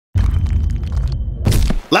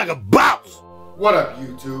like a boss. What up,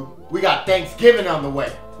 YouTube? We got Thanksgiving on the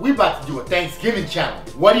way. We about to do a Thanksgiving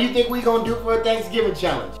challenge. What do you think we gonna do for a Thanksgiving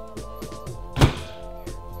challenge?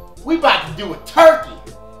 We about to do a turkey.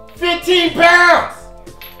 15 pounds!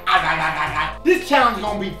 This challenge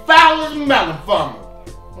gonna be foul as a melon farmer.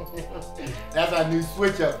 That's our new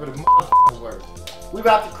switch up for the motherfucking word. We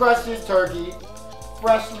about to crush this turkey,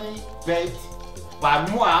 freshly baked by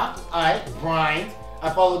moi, alright, Brian.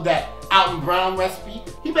 I followed that Alton Brown recipe.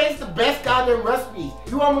 He makes the best goddamn recipes.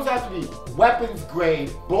 You almost have to be weapons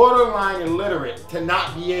grade, borderline illiterate to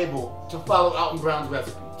not be able to follow Alton Brown's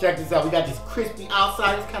recipe. Check this out. We got this crispy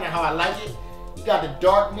outside. It's kind of how I like it. You got the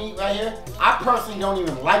dark meat right here. I personally don't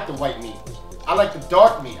even like the white meat. I like the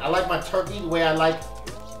dark meat. I like my turkey the way I like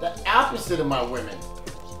the opposite of my women.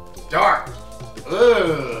 Dark.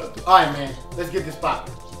 Ugh. Alright, man. Let's get this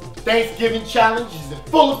poppin'. Thanksgiving challenge is in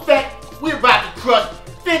full effect. We're about to crush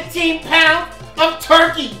 15 pounds of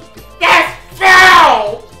turkey. That's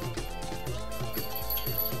foul!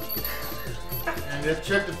 And this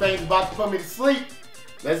tryptophane's about to put me to sleep.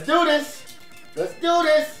 Let's do this. Let's do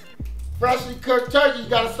this. Freshly cooked turkey, you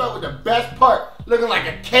gotta start with the best part. Looking like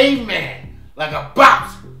a caveman, like a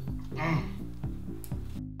boss.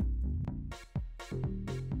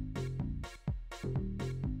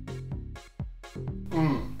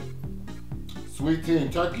 Sweet tea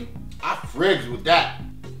and turkey, I frigs with that.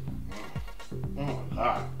 Oh my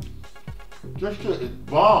God. This shit is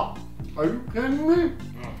bomb. Are you kidding me?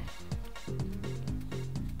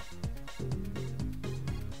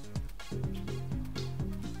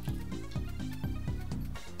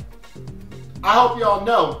 I hope y'all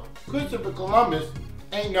know Christopher Columbus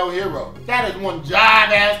ain't no hero. That is one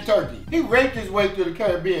jive-ass turkey. He raped his way through the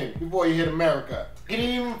Caribbean before he hit America. He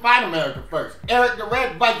didn't even fight America first. Eric the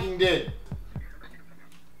Red Viking did.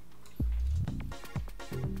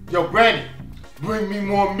 Yo, Brandon, bring me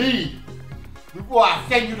more meat before I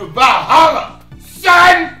send you to Valhalla,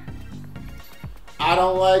 son! I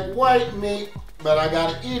don't like white meat, but I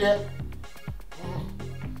gotta eat it.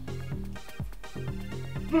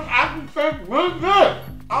 This actually tastes really good.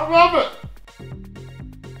 I love it.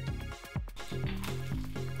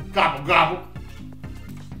 Gobble, gobble.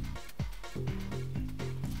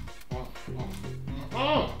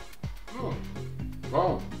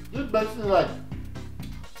 Oh, this is basically like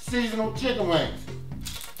seasonal chicken wings.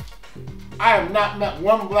 I have not met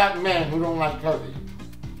one black man who don't like turkey.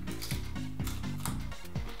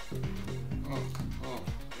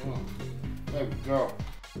 There we go.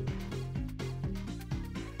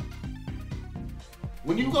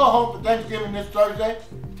 When you go home for Thanksgiving this Thursday,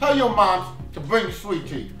 tell your moms to bring you sweet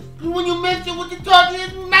tea. Because when you mix it with the turkey,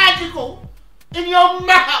 it's magical in your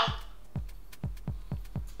mouth.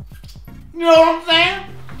 You know what I'm saying?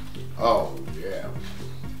 Oh, yeah.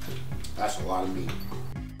 That's a lot of meat.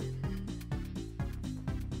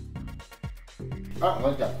 I don't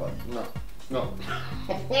like that part. No.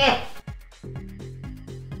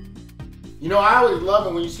 You know, I always love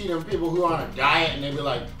it when you see them people who are on a diet and they be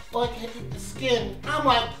like, oh, I can't eat the skin. I'm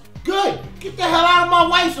like, good. Get the hell out of my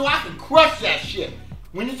way so I can crush that shit.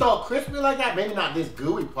 When it's all crispy like that, maybe not this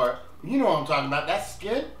gooey part, you know what I'm talking about. That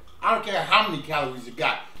skin, I don't care how many calories it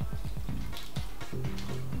got.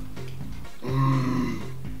 I'm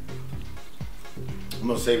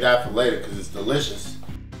gonna save that for later because it's delicious.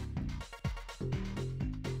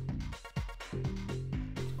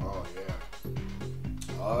 Oh yeah.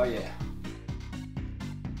 Oh yeah.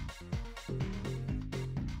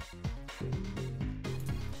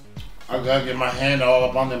 I gotta get my hand all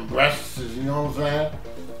up on them breasts, you know what I'm saying?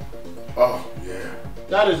 Oh yeah.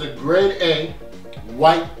 That is a grade A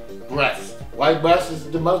white breast. White breast is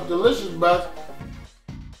the most delicious breast.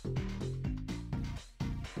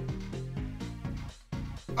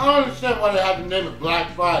 I don't understand why they have to name it Black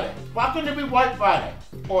Friday. Why couldn't it be White Friday?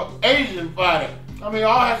 Or Asian Friday? I mean, it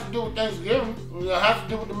all has to do with Thanksgiving. It has to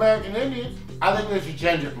do with the American Indians. I think they should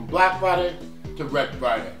change it from Black Friday to Red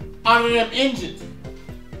Friday. Honor them Indians.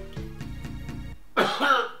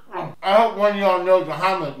 I hope one of y'all knows the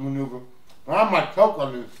Heimlich maneuver. I might choke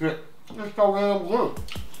on this shit. It's so damn good.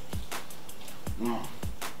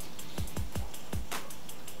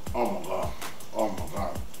 Oh my God. Oh my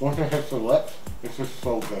God. Once it hits the lips, it's just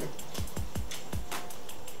so good.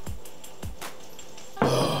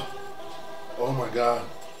 Oh my God.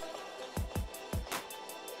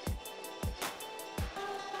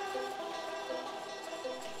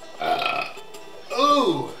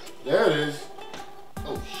 Ooh, there it is.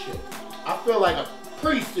 Oh shit. I feel like a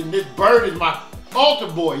priest and this bird is my altar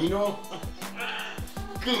boy, you know?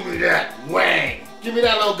 Give me that wang. Give me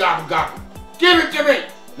that little gobble gobble. Give it to me.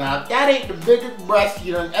 Now, if that ain't the biggest breast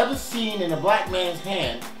you done ever seen in a black man's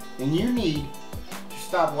hand, then you need to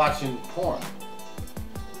stop watching porn.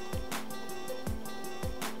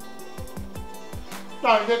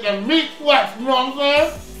 Trying to get that meat flex, you know what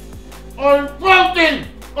I'm saying?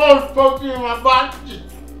 All the protein in my body, just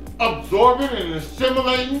absorbing and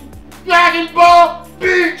assimilating. Dragon Ball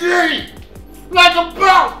BG, like a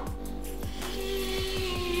belt.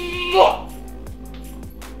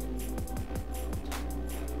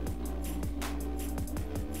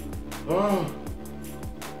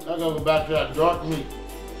 I gotta go back to that dark meat.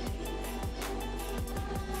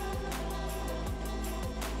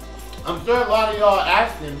 I'm sure a lot of y'all are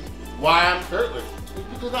asking why I'm shirtless. It's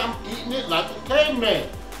because I'm eating it like a caveman.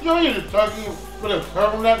 You don't eat a turkey with a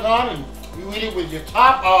turtleneck on and you eat it with your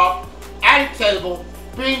top off, at a table,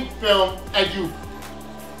 being filmed as you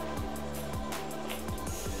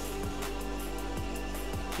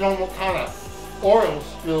show what kind of oil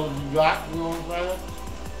spills you got, you know what I'm saying?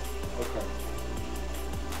 Okay.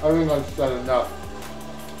 I think I said enough.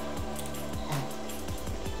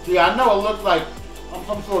 See, I know it looks like I'm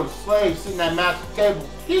some sort of slave sitting at master's table.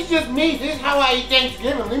 He's just me. This is how I eat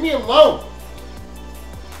Thanksgiving. Leave me alone.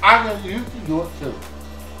 I'm gonna you can do it too.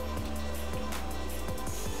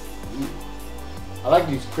 I like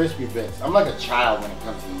these crispy bits. I'm like a child when it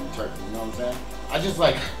comes to eating turkey, you know what I'm saying? I just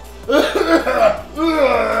like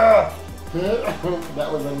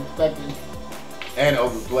that was unexpected and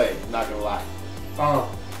overplayed, not gonna lie.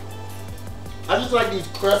 I just like these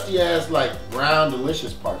crusty ass, like brown,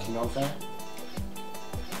 delicious parts, you know what I'm saying?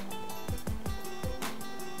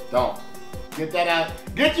 Don't. Get that out.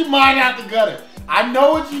 Get your mind out the gutter. I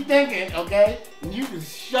know what you're thinking, okay? And you can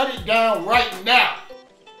shut it down right now.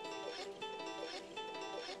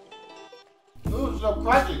 Ooh, it's so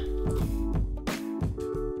crunchy.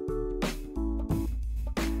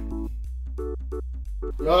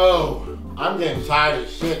 Yo, I'm getting tired of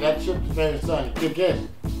shit. That chip thing is starting to kick in.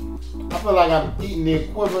 I feel like I'm eating the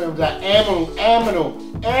equivalent of that animal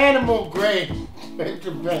grade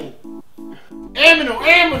bacon pain.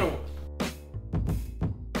 Aminal.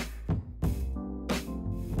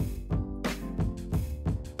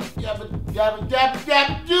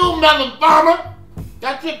 Yabba, do, melon farmer.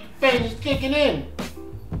 That chip pain is kicking in.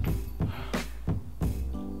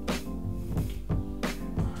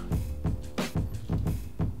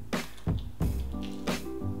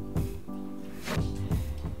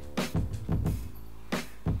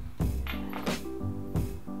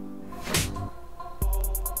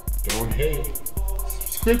 Don't hate.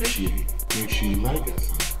 SUBSCRIPTIATE. Make sure you like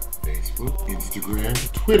us on Facebook, Instagram,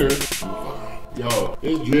 Twitter, and Vine. Yo,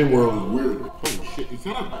 this dream world is weird. Holy shit, is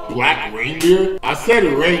that a black reindeer? I said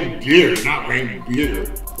a reindeer, not reindeer.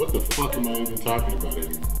 What the fuck am I even talking about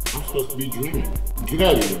anymore? I'm supposed to be dreaming. Get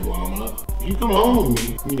out of here, Blum. You come home with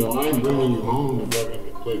me. You know, I ain't bringing you home to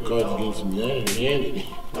fucking play cards against humanity.